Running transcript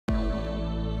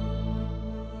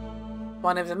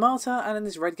My name is Marta, and in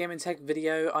this Red Gaming Tech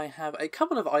video I have a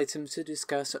couple of items to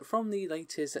discuss from the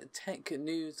latest tech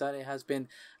news that it has been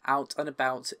out and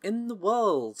about in the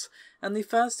world. And the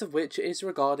first of which is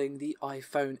regarding the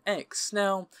iPhone X.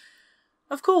 Now,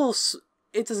 of course,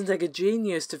 it doesn't take a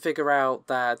genius to figure out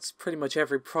that pretty much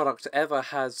every product ever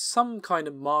has some kind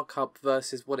of markup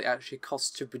versus what it actually costs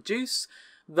to produce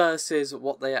versus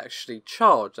what they actually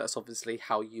charge. That's obviously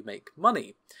how you make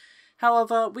money.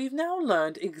 However, we've now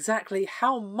learned exactly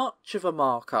how much of a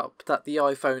markup that the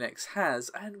iPhone X has,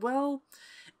 and well,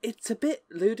 it's a bit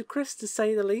ludicrous to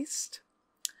say the least.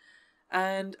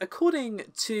 And according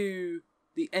to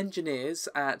the engineers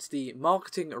at the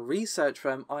marketing research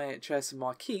firm IHS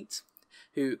Markit,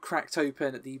 who cracked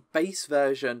open the base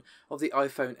version of the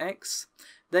iPhone X,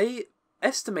 they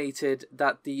estimated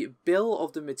that the bill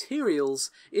of the materials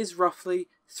is roughly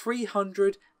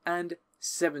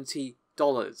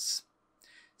 $370.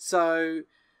 So,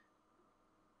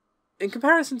 in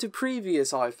comparison to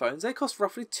previous iPhones, they cost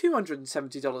roughly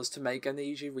 $270 to make, and they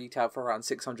usually retail for around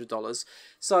 $600.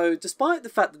 So, despite the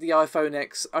fact that the iPhone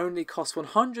X only costs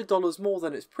 $100 more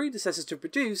than its predecessors to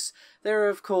produce, they're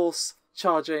of course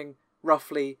charging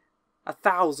roughly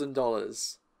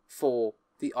 $1,000 for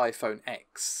the iPhone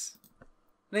X.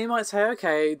 Now you might say,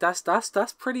 okay, that's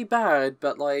pretty bad,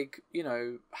 but like, you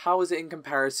know, how is it in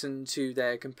comparison to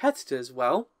their competitors?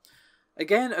 Well,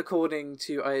 again, according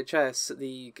to IHS,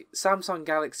 the Samsung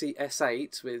Galaxy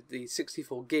S8 with the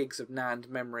 64 gigs of NAND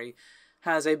memory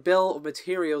has a bill of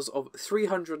materials of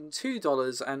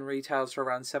 $302 and retails for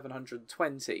around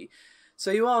 $720.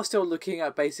 So you are still looking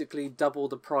at basically double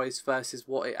the price versus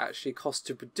what it actually costs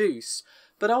to produce.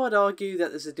 But I would argue that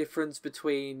there's a difference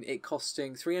between it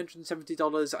costing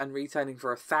 $370 and retailing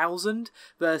for $1,000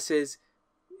 versus,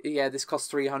 yeah, this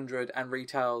costs $300 and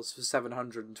retails for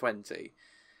 $720.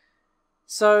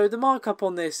 So the markup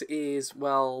on this is,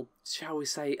 well, shall we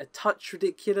say, a touch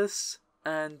ridiculous,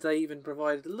 and they even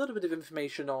provided a little bit of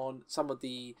information on some of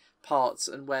the parts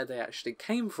and where they actually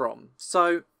came from.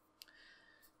 So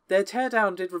their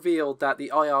teardown did reveal that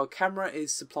the IR camera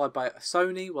is supplied by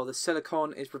Sony, while the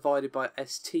silicon is provided by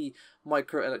ST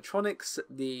Microelectronics.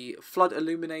 The flood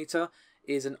illuminator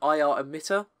is an IR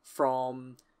emitter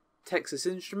from Texas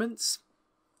Instruments,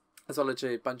 as well as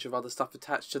a bunch of other stuff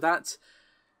attached to that.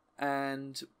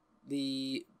 And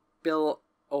the bill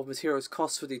of materials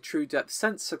cost for the True Depth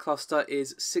sensor cluster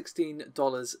is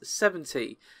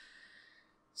 $16.70.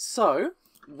 So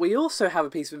we also have a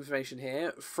piece of information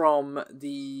here from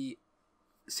the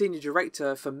Senior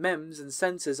Director for MEMS and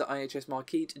Sensors at IHS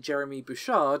Markit, Jeremy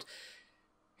Bouchard,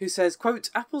 who says,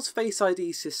 quote, Apple's Face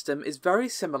ID system is very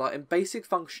similar in basic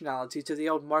functionality to the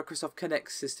old Microsoft Kinect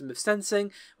system of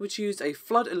sensing, which used a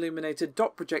flood-illuminated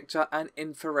dot projector and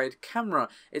infrared camera.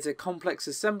 It's a complex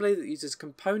assembly that uses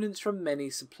components from many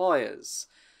suppliers.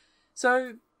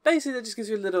 So basically that just gives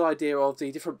you a little idea of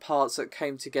the different parts that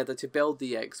came together to build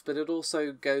the X, but it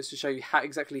also goes to show you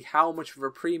exactly how much of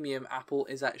a premium Apple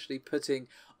is actually putting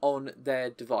on their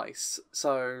device.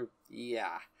 So,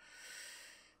 yeah.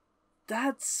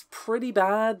 That's pretty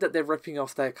bad that they're ripping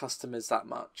off their customers that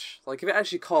much. Like, if it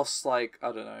actually costs, like, I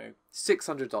don't know,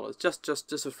 $600, just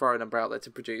to throw a number out there to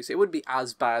produce, it wouldn't be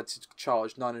as bad to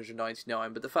charge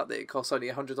 $999, but the fact that it costs only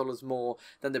 $100 more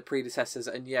than the predecessors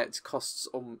and yet costs,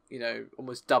 you know,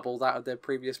 almost double that of their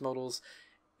previous models,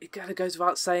 it kind of goes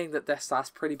without saying that that's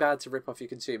pretty bad to rip off your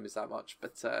consumers that much.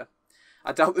 But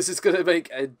I doubt this is going to make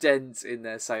a dent in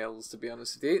their sales, to be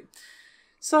honest with you.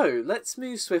 So, let's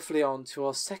move swiftly on to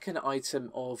our second item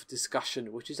of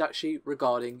discussion, which is actually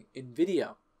regarding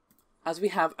Nvidia. As we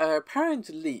have an apparent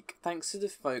leak thanks to the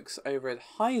folks over at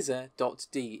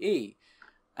Heiser.de,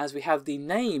 as we have the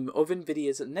name of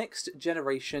Nvidia's next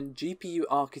generation GPU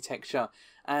architecture,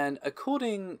 and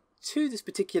according to this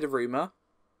particular rumour,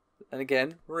 and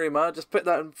again, rumour, just put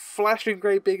that in flashing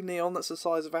great big neon that's the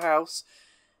size of a house,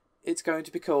 it's going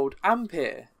to be called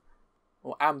Ampere.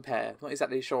 Or Ampere, not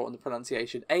exactly sure on the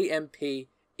pronunciation. Ampere.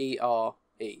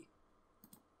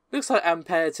 Looks like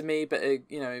Ampere to me, but it,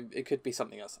 you know, it could be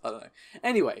something else. I don't know.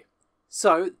 Anyway,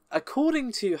 so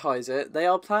according to Heiser, they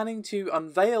are planning to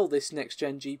unveil this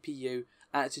next-gen GPU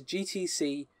at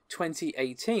GTC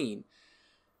 2018.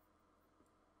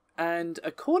 And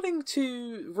according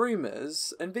to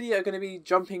rumours, Nvidia are going to be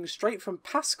jumping straight from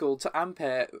Pascal to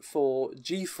Ampere for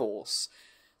GeForce.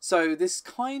 So this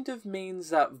kind of means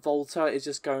that Volta is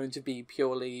just going to be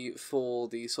purely for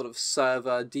the sort of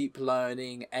server, deep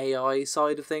learning, AI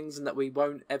side of things, and that we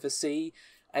won't ever see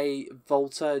a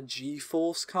Volta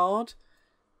GeForce card.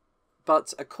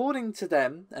 But according to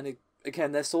them, and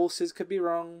again, their sources could be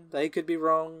wrong, they could be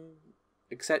wrong,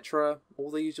 etc., all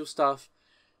the usual stuff,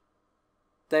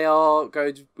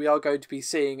 we are going to be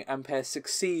seeing Ampere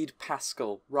succeed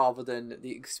Pascal rather than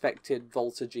the expected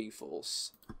Volta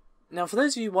GeForce. Now, for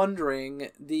those of you wondering,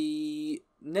 the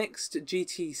next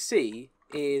GTC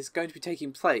is going to be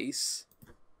taking place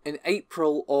in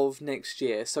April of next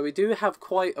year, so we do have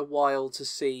quite a while to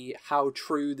see how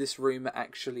true this rumour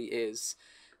actually is.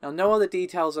 Now, no other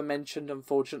details are mentioned,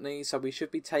 unfortunately, so we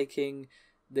should be taking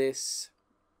this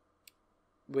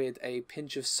with a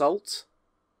pinch of salt.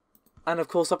 And of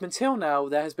course, up until now,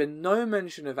 there has been no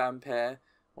mention of Ampere,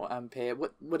 or Ampere,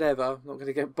 whatever, I'm not going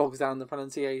to get bogged down in the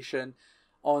pronunciation,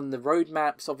 on the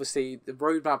roadmaps. Obviously, the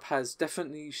roadmap has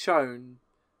definitely shown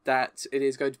that it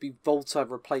is going to be Volta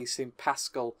replacing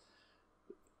Pascal,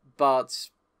 but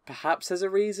perhaps there's a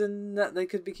reason that they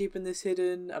could be keeping this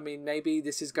hidden. I mean, maybe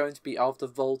this is going to be after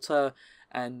Volta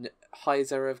and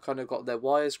Heiser have kind of got their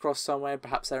wires crossed somewhere.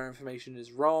 Perhaps their information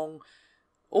is wrong.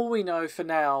 All we know for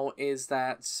now is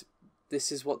that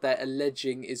this is what they're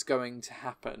alleging is going to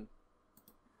happen.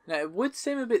 Now, it would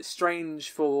seem a bit strange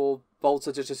for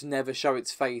Volta to just never show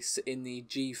its face in the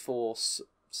GeForce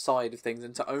side of things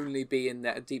and to only be in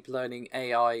their deep learning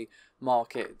AI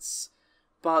markets.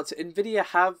 But Nvidia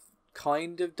have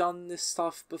kind of done this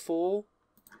stuff before.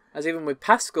 As even with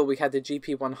Pascal, we had the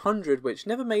GP100, which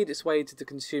never made its way to the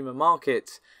consumer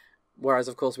market, whereas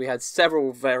of course we had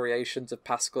several variations of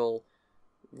Pascal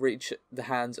reach the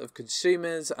hands of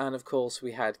consumers, and of course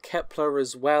we had Kepler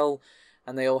as well,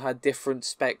 and they all had different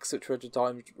specs which were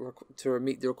designed to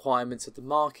meet the requirements of the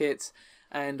market.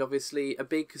 And obviously a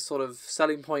big sort of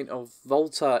selling point of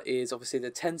Volta is obviously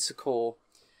the Tensor Core,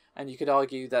 and you could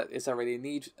argue that is there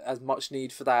really as much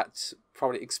need for that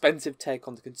probably expensive tech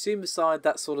on the consumer side,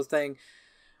 that sort of thing.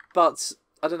 But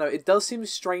I don't know, it does seem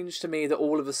strange to me that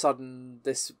all of a sudden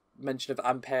this mention of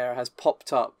Ampere has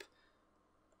popped up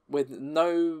with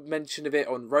no mention of it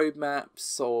on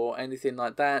roadmaps or anything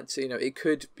like that. You know, it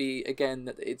could be again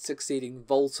that it's succeeding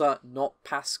Volta, not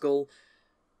Pascal,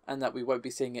 and that we won't be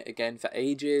seeing it again for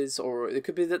ages, or it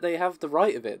could be that they have the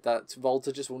right of it, that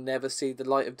Volta just will never see the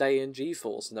light of day in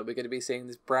GeForce, and that we're going to be seeing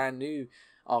this brand new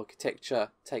architecture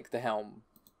take the helm.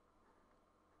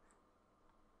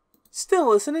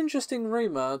 Still, it's an interesting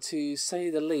rumour, to say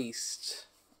the least.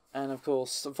 And of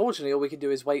course, unfortunately, all we can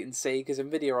do is wait and see, because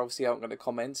Nvidia obviously aren't going to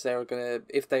comment. They're going to,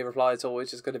 if they reply at all,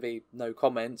 it's just going to be no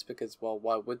comments, because, well,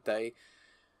 why would they?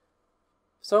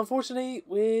 So unfortunately,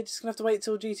 we're just going to have to wait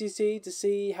till GTC to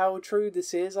see how true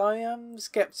this is. I am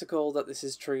sceptical that this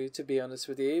is true, to be honest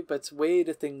with you, but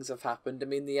weirder things have happened. I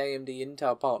mean, the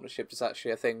AMD-Intel partnership is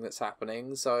actually a thing that's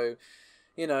happening, so,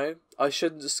 you know, I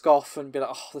shouldn't scoff and be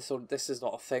like, oh, this is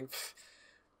not a thing.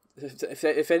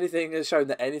 If anything has shown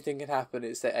that anything can happen,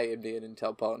 it's the AMD and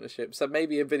Intel partnership. So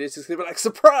maybe Nvidia's just going to be like,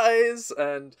 surprise!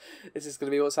 And it's just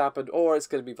going to be what's happened, or it's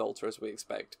going to be Volta as we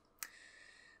expect.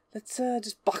 Let's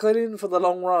just buckle in for the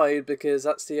long ride, because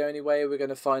that's the only way we're going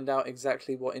to find out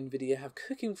exactly what Nvidia have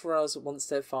cooking for us once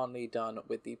they're finally done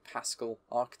with the Pascal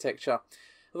architecture.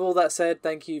 With all that said,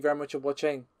 thank you very much for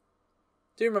watching.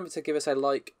 Do remember to give us a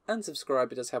like and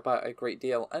subscribe, it does help out a great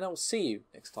deal, and I'll see you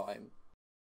next time.